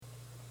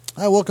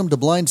Hi, welcome to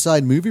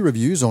Blindside Movie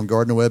Reviews on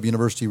Gardner Webb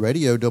University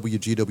Radio,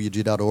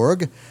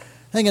 WGWG.org.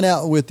 Hanging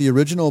out with the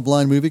original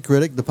blind movie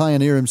critic, the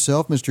pioneer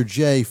himself, Mr.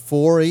 Jay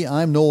Forry.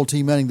 I'm Noel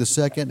Manning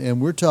II,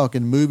 and we're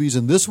talking movies.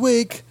 And this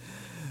week,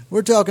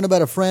 we're talking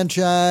about a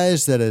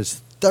franchise that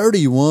is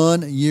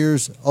 31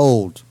 years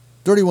old.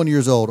 31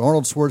 years old.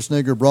 Arnold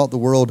Schwarzenegger brought the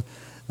world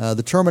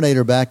the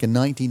Terminator back in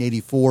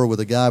 1984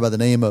 with a guy by the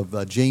name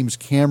of James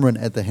Cameron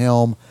at the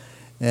helm.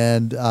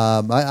 And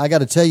I got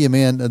to tell you,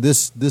 man,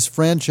 this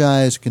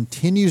franchise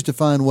continues to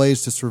find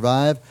ways to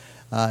survive.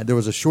 There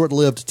was a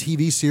short-lived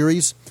TV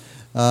series,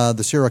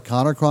 the Sarah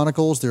Connor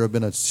Chronicles. There have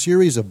been a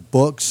series of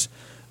books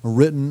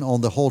written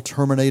on the whole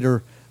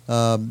Terminator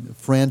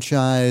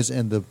franchise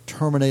and the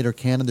Terminator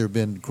canon. There have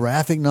been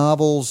graphic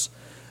novels,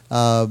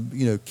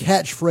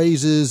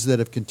 catchphrases that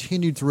have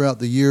continued throughout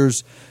the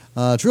years.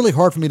 It's really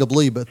hard for me to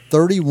believe, but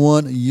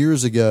 31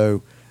 years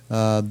ago,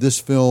 this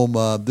film,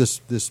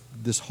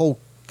 this whole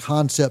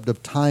concept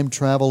of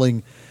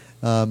time-traveling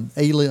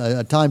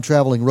a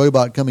time-traveling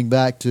robot coming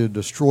back to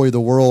destroy the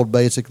world,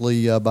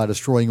 basically by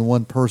destroying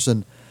one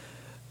person,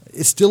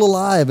 is still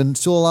alive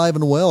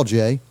and well,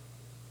 Jay.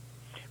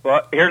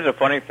 Well, here's the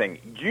funny thing.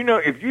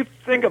 If you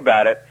think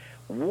about it,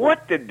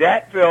 what did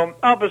that film,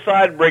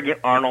 besides bringing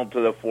Arnold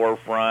to the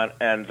forefront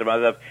and some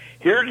other stuff,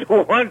 here's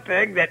one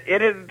thing that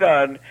it has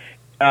done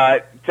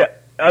to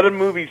other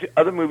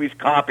movies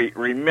copy.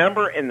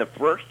 Remember in the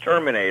first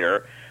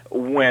Terminator,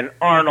 when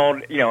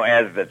Arnold,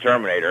 as the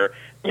Terminator,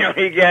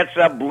 he gets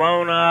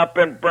blown up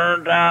and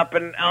burned up,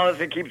 and all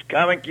this keeps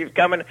coming,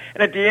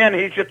 and at the end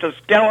he's just a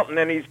skeleton,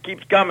 and he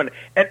keeps coming.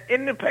 And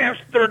in the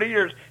past 30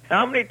 years,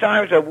 how many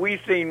times have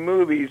we seen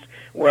movies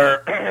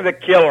where the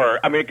killer,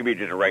 it could be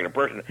just a regular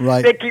person,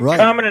 right, they keep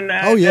coming, and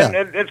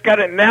it's got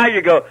it. Now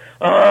you go,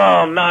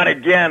 oh, not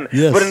again.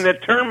 Yes. But in the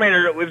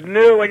Terminator, it was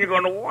new, and you're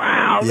going,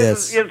 wow,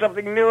 this is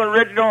something new and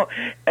original.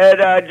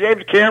 And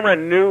James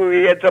Cameron knew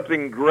he had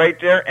something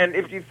great there. And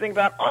if you think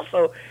about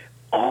also,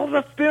 all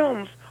the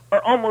films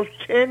are almost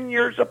 10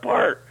 years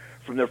apart.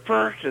 From the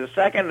first to the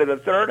second to the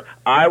third,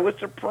 I was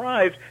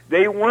surprised.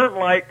 They weren't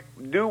like,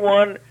 do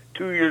one,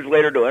 2 years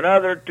later to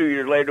another, 2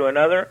 years later to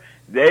another.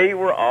 They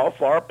were all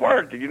far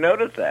apart. Did you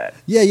notice that?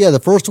 Yeah. The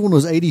first one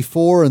was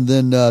 84, and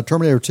then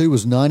Terminator 2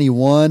 was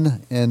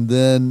 91, and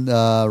then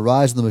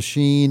Rise of the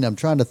Machine. I'm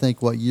trying to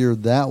think what year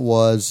that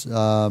was.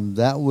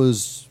 That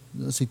was,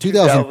 let's see,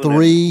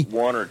 2003.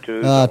 1 or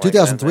 2.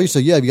 2003, so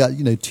yeah, you got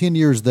 10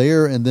 years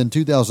there, and then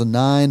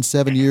 2009,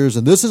 7 years.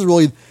 And this is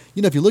really,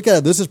 if you look at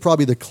it, this is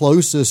probably the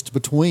closest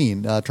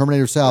between.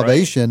 Terminator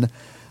Salvation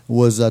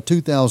was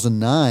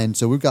 2009,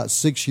 so we've got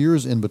 6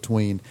 years in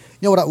between.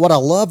 What I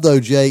love, though,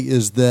 Jay,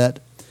 is that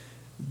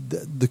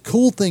the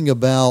cool thing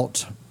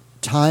about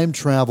time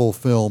travel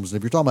films, and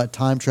if you're talking about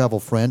time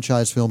travel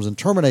franchise films, and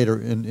Terminator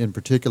in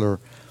particular,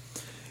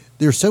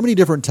 there's so many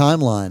different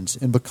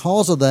timelines, and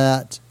because of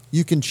that,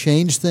 you can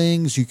change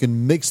things, you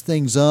can mix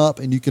things up,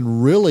 and you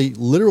can really,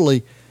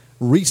 literally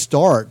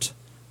restart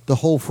the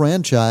whole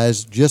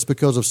franchise just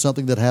because of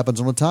something that happens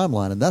on a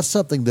timeline. And that's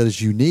something that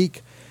is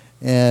unique,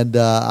 and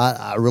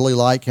I really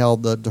like how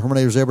the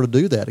Terminator is able to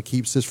do that. It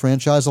keeps this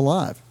franchise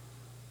alive.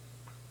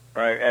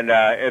 Right, and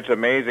it's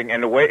amazing.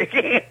 And the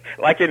way,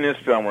 like in this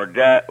film,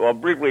 we'll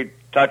briefly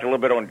touch a little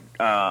bit on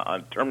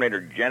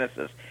Terminator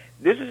Genisys.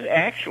 This is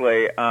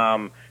actually...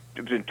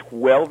 it's been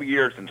 12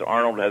 years since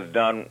Arnold has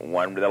done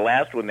one. The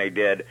last one they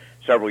did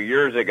several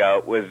years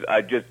ago was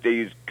just they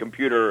used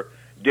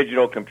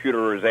digital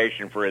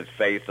computerization for his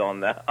face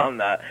on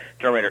the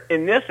Terminator.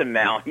 In this and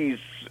now, he's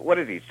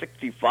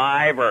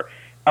 65 or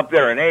up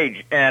there in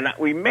age. And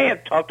we may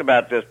have talked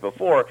about this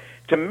before.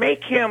 To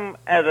make him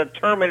as a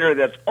Terminator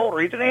that's older,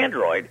 he's an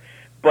android,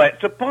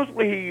 but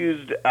supposedly he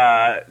used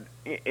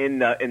in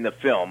the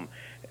film,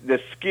 the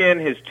skin,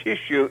 his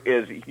tissue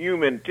is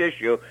human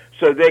tissue,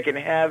 so they can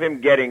have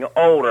him getting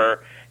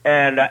older.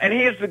 And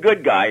he is the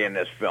good guy in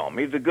this film.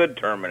 He's a good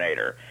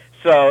Terminator.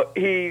 So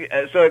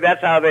so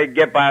that's how they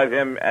get by with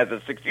him as a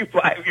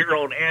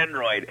 65-year-old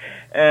android.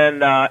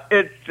 And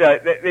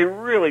they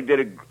really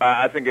did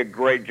I think a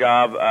great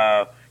job.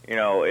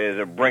 Is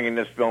of bringing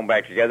this film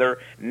back together.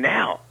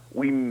 Now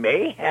we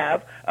may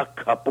have a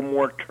couple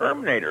more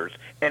Terminators,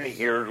 and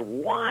here's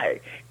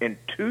why. In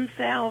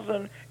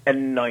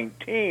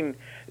 2019.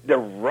 The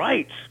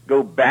rights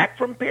go back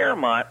from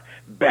Paramount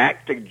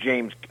back to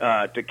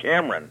to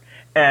Cameron,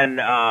 and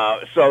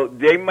so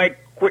they might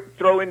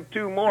throw in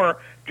 2 more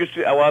just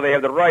while they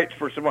have the rights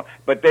for some more.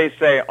 But they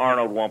say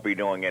Arnold won't be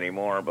doing any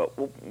more. But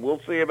we'll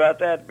see about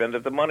that. Depends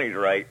if the money's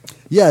right.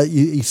 Yeah,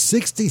 he's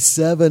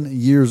 67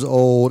 years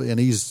old,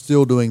 and he's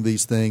still doing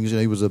these things.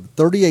 He was a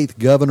 38th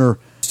governor,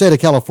 state of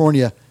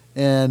California.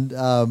 And,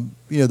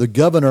 the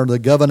governor,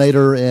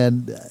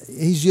 and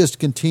he's just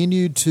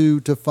continued to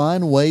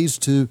find ways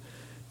to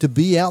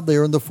be out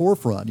there in the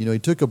forefront. He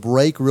took a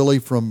break really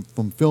from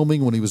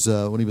filming when he was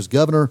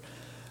governor,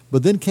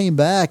 but then came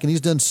back, and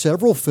he's done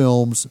several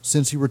films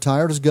since he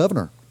retired as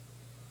governor.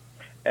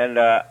 And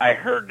I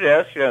heard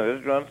this, this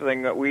is one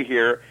thing that we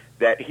hear,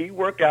 that he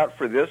worked out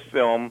for this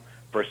film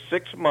for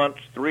 6 months,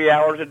 3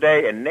 hours a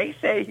day, and they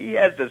say he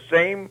has the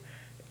same,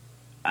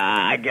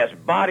 I guess,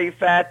 body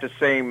fat, the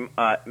same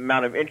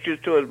amount of inches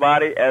to his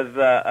body as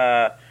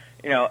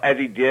as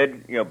he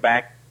did,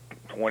 back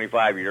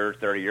 25 years,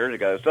 30 years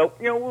ago. So,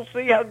 we'll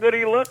see how good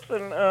he looks,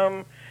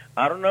 and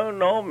I don't know.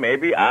 No,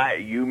 maybe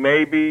you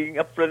may be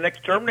up for the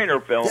next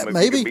Terminator film. Yeah, if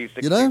maybe. You could be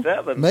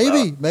 67.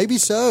 Maybe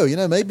so.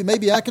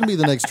 Maybe I can be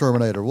the next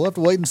Terminator. We'll have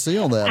to wait and see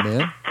on that,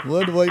 man. We'll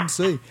have to wait and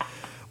see.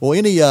 Well,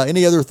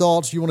 any other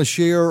thoughts you want to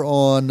share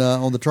on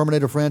the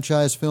Terminator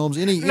franchise films?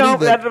 No,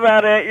 that's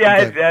about it.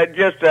 Yeah, okay.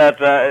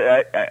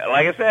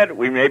 Like I said,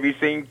 we may be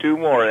seeing 2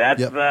 more.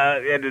 That's in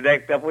the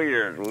next couple of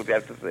years. We'll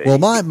have to see. Well,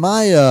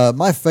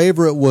 my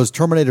favorite was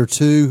Terminator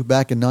 2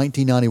 back in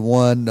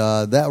 1991.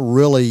 That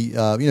really,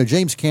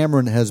 James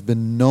Cameron has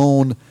been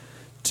known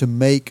to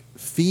make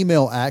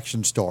female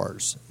action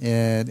stars,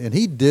 and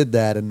he did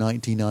that in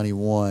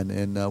 1991,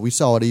 and we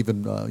saw it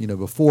even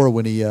before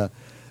when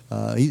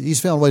he's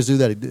found ways to do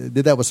that. He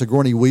did that with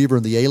Sigourney Weaver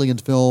in the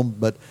Aliens film,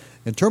 but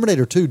in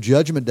Terminator 2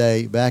 Judgment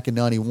Day back in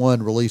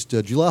 91, released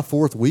July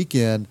 4th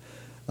weekend,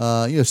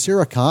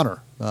 Sarah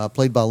Connor,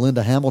 played by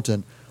Linda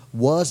Hamilton,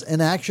 was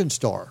an action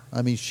star.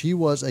 I mean, she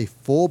was a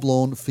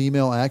full-blown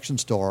female action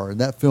star, and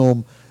that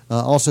film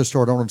also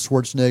starred Arnold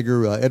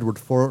Schwarzenegger, Edward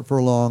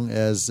Furlong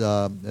as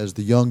the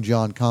young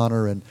John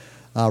Connor, and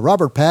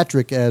Robert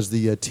Patrick as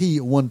the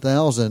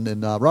T-1000,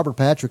 and Robert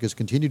Patrick has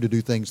continued to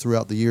do things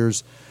throughout the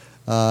years,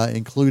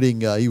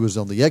 including he was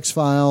on the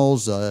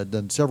X-Files,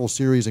 done several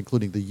series,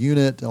 including The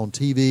Unit on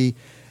TV,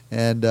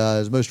 and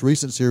his most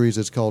recent series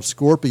is called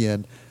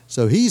Scorpion.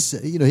 So he's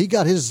he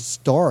got his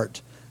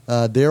start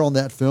there on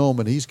that film,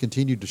 and he's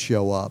continued to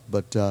show up.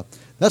 But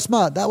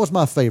that was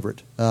my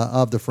favorite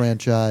of the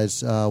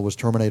franchise, was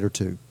Terminator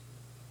 2.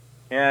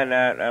 Yeah,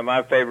 and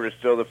my favorite is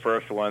still the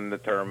first one, the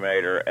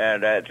Terminator,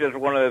 and it's just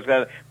one of those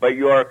guys. But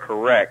you are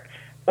correct.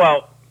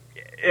 Well,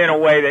 in a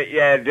way that,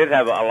 it did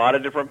have a lot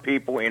of different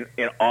people in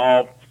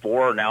all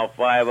 4, now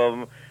 5 of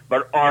them,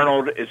 but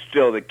Arnold is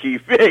still the key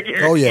figure.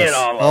 Oh, yes. In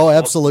all of them.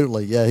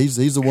 Absolutely. Yeah, he's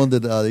the one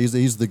that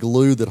he's the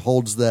glue that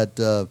holds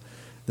that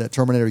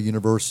Terminator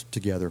universe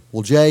together.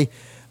 Well, Jay,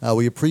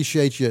 we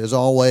appreciate you as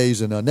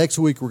always, and next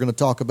week we're going to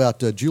talk about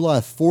July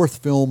 4th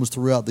films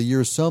throughout the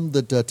year, some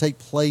that take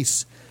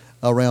place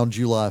around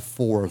July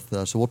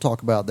 4th. So we'll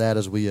talk about that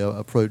as we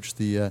approach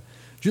the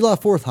July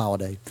 4th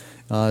holiday.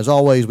 As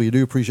always, we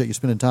do appreciate you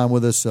spending time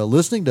with us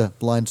listening to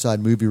Blindside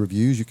Movie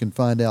Reviews. You can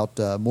find out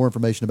more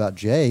information about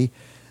Jay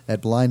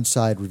at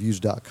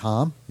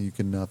blindsidereviews.com. You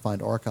can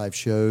find archive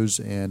shows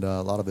and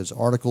a lot of his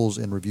articles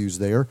and reviews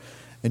there.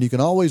 And you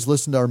can always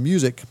listen to our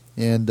music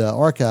and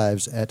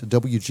archives at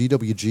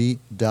wgwg.org.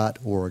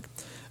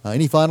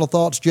 Any final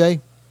thoughts,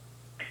 Jay?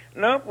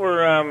 Nope,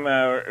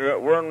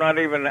 we're not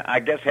even. I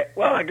guess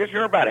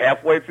you're about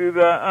halfway through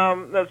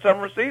the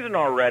summer season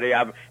already.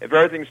 If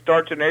everything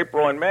starts in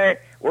April and May,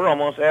 we're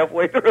almost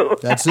halfway through.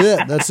 That's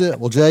it.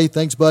 Well, Jay,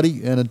 thanks,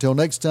 buddy. And until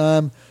next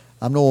time,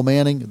 I'm Noel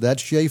Manning.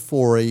 That's Jay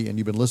Forry, and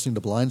you've been listening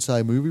to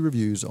Blindside Movie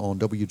Reviews on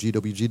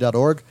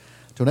wgwg.org.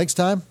 Until next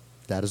time,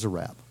 that is a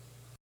wrap.